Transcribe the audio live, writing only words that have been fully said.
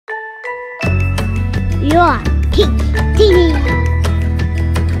your Kids TV.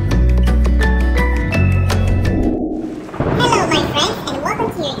 Hello my friends and welcome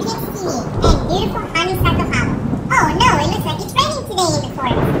to your Kids TV and beautiful Honeysuckle house. Oh no, it looks like it's raining today in the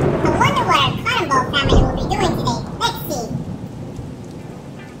forest. I wonder what our cannonball family will be doing today. Let's see.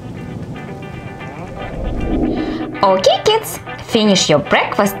 Okay kids, finish your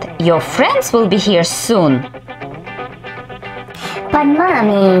breakfast. Your friends will be here soon. But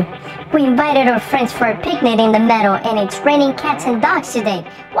Mommy, we invited our friends for a picnic in the meadow and it's raining cats and dogs today.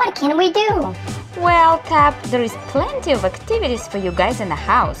 What can we do? Well, Tap, there is plenty of activities for you guys in the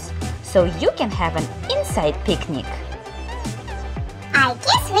house, so you can have an inside picnic. I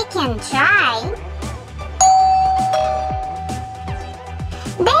guess we can try.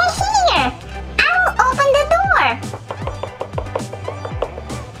 They're here! I will open the door.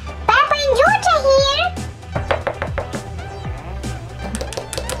 Peppa and George are here.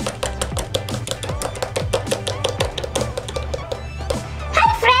 Hi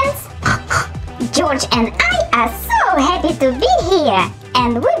friends! George and I are so happy to be here.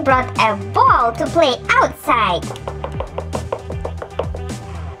 And we brought a ball to play outside.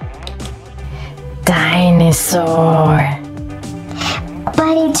 Dinosaur.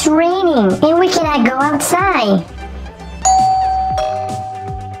 But it's raining and we cannot go outside.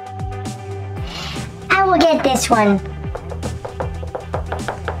 I will get this one.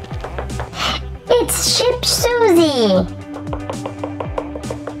 It's Ship Susie.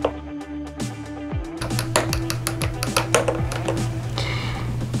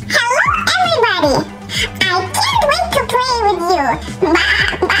 Hello everybody! I can't wait to play with you. Bah,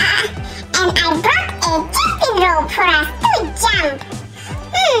 bah. And I brought a jumping rope for us to jump.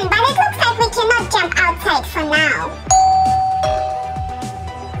 But it looks like we cannot jump outside for now.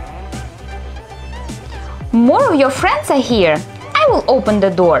 More of your friends are here. I will open the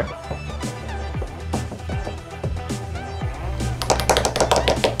door.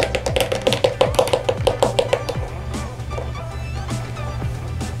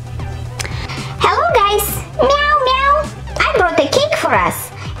 Hello guys! Meow meow! I brought a cake for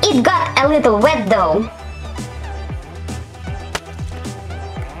us. It got a little wet though.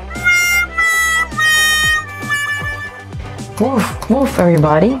 Woof, woof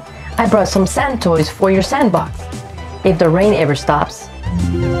everybody. I brought some sand toys for your sandbox. If the rain ever stops.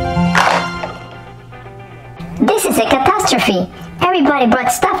 This is a catastrophe. Everybody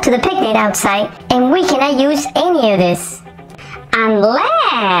brought stuff to the picnic outside and we cannot use any of this.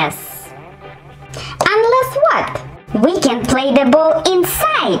 Unless what? We can play the ball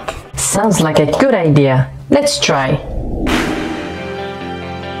inside. Sounds like a good idea. Let's try.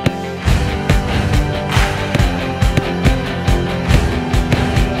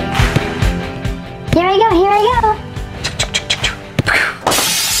 Here I go.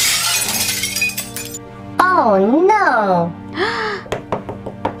 Oh no!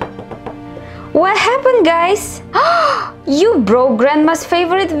 What happened, guys? You broke Grandma's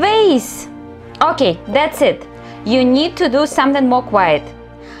favorite vase. Okay, that's it. You need to do something more quiet.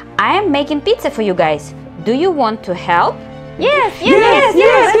 I am making pizza for you guys. Do you want to help? Yes.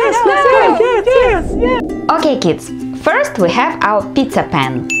 Okay, kids. First we have our pizza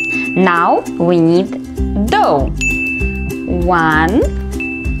pan. Now we need dough. 1,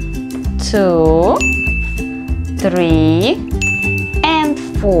 2, 3, and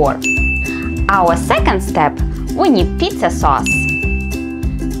 4. Our second step, we need pizza sauce.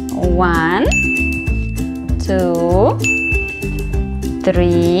 1, 2,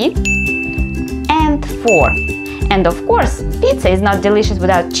 3, and 4. And of course, pizza is not delicious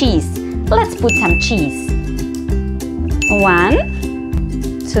without cheese. Let's put some cheese. 1,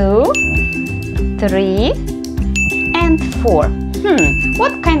 2, 3, and 4.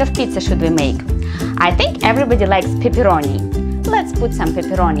 What kind of pizza should we make? I think everybody likes pepperoni. Let's put some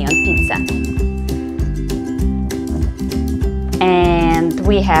pepperoni on pizza. And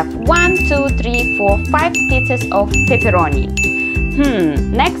we have 1, 2, 3, 4, 5 pieces of pepperoni.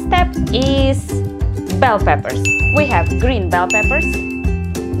 Next step is bell peppers. We have green bell peppers.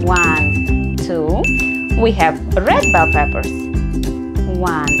 1, 2. We have red bell peppers.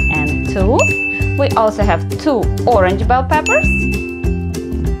 1 and 2. We also have 2 orange bell peppers.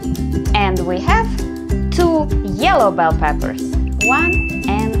 And we have 2 yellow bell peppers. 1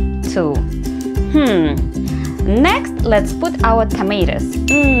 and 2. Next, let's put our tomatoes.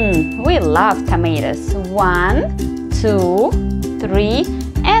 We love tomatoes. 1, 2, 3,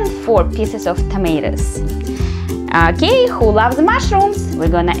 and 4 pieces of tomatoes. Okay, who loves mushrooms? We're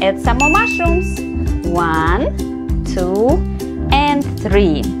gonna add some more mushrooms. 1, 2, and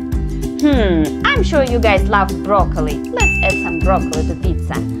 3. I'm sure you guys love broccoli. Let's add some broccoli to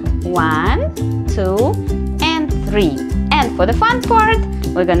pizza. 1, 2, and 3. And for the fun part,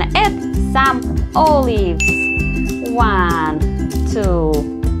 we're gonna add some olives. 1, 2,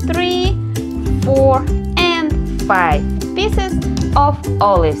 3, 4, and 5 pieces of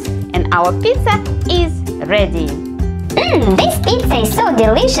olives. And our pizza is ready. This pizza is so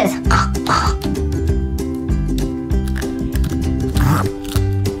delicious.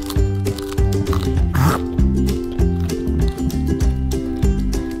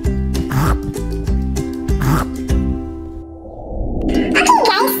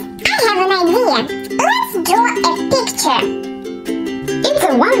 It's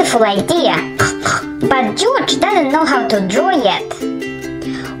a wonderful idea, but George doesn't know how to draw yet.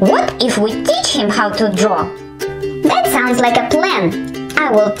 What if we teach him how to draw? That sounds like a plan.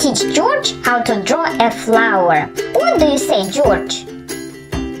 I will teach George how to draw a flower. What do you say, George?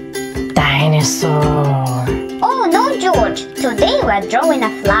 Dinosaur. Oh no, George. Today we're drawing a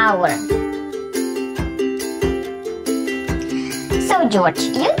flower. So George,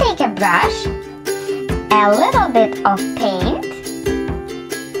 you take a brush, a little bit of paint,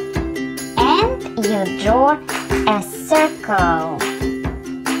 and you draw a circle.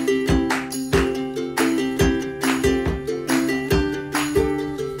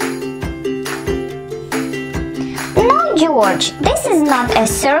 No, George, this is not a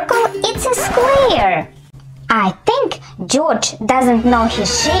circle, it's a square. I think George doesn't know his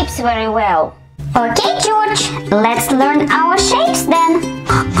shapes very well. Okay, George, let's learn our shapes then.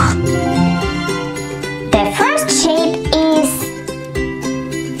 The first shape is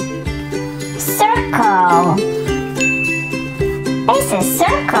circle. It's a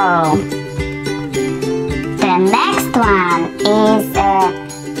circle. The next one is a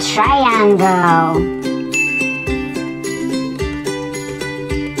triangle.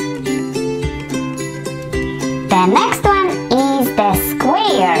 The next one is the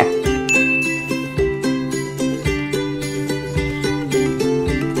square.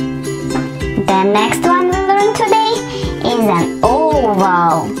 The next one we learn today is an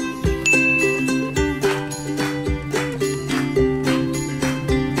oval.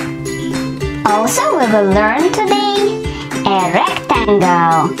 Also we will learn today a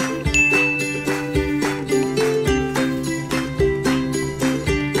rectangle.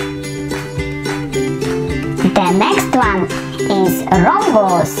 The next one is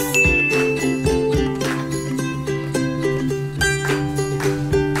rhombus.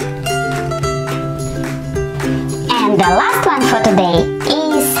 And the last one for today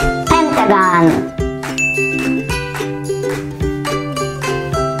is pentagon.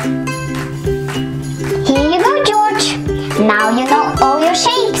 Here you go, George. Now you know all your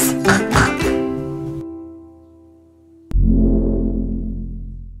shapes.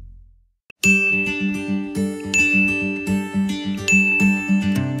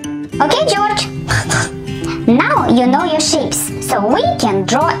 Okay, George. Now you know your shapes, so we can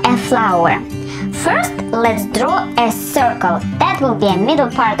draw a flower. First, let's draw a circle. That will be a middle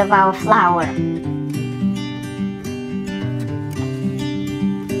part of our flower.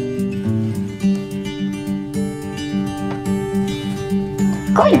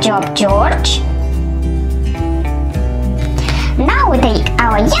 Good job, George. Now we take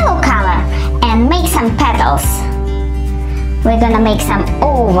our yellow color and make some petals. We're gonna make some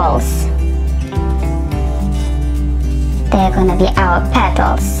ovals. They're gonna be our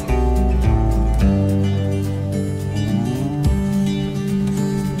petals.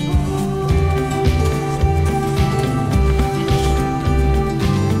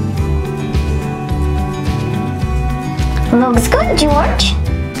 Looks good, George.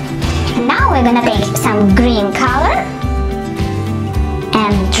 Now we're gonna take some green color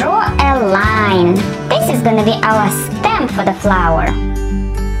and draw a line. This is gonna be our stem for the flower.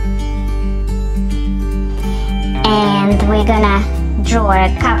 And we're gonna draw a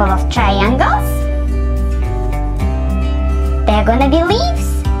couple of triangles. They're gonna be leaves.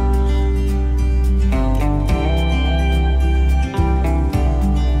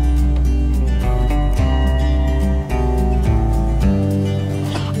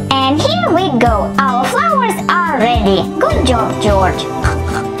 And here we go. Our flowers are ready. Good job, George.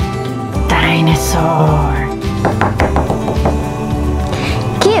 Dinosaur.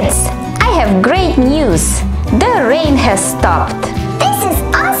 Kids, I have great news. The rain has stopped. This is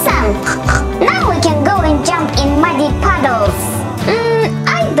awesome. Now we can go and jump in muddy puddles.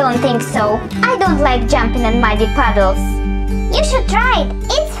 I don't think so. I don't like jumping in muddy puddles. You should try it.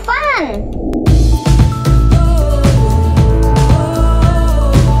 It's fun.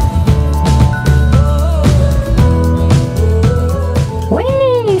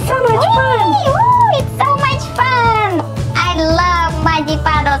 It's so much fun! I love muddy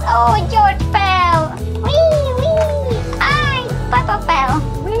puddles. Oh, George fell.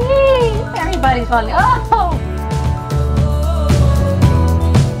 funny. Oh!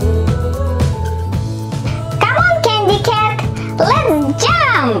 Come on, Candy Cat, let's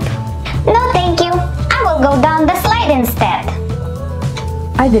jump! No thank you, I will go down the slide instead.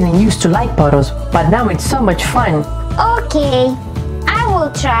 I didn't used to like puddles, but now it's so much fun. Okay, I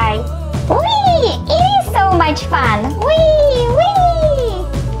will try. Whee! It is so much fun! Whee! Whee!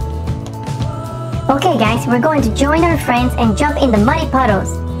 Okay guys, we're going to join our friends and jump in the muddy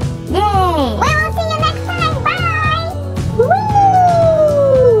puddles. Yay! We will see you next time. Bye! Woo!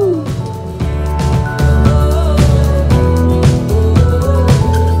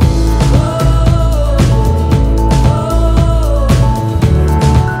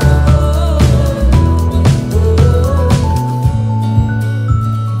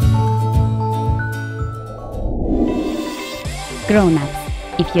 Grown-ups,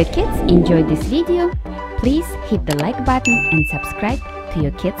 if your kids enjoyed this video, please hit the like button and subscribe to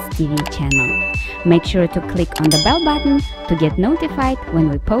your kids TV channel. Make sure to click on the bell button to get notified when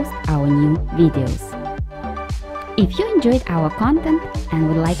we post our new videos. If you enjoyed our content and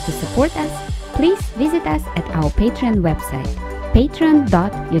would like to support us, please visit us at our Patreon website,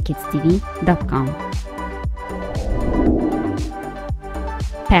 patreon.yourkidstv.com.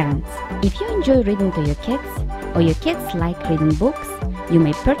 Parents, if you enjoy reading to your kids, or your kids like reading books, you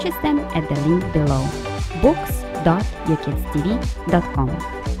may purchase them at the link below, books.yourkidstv.com.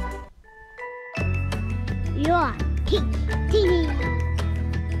 Your kids.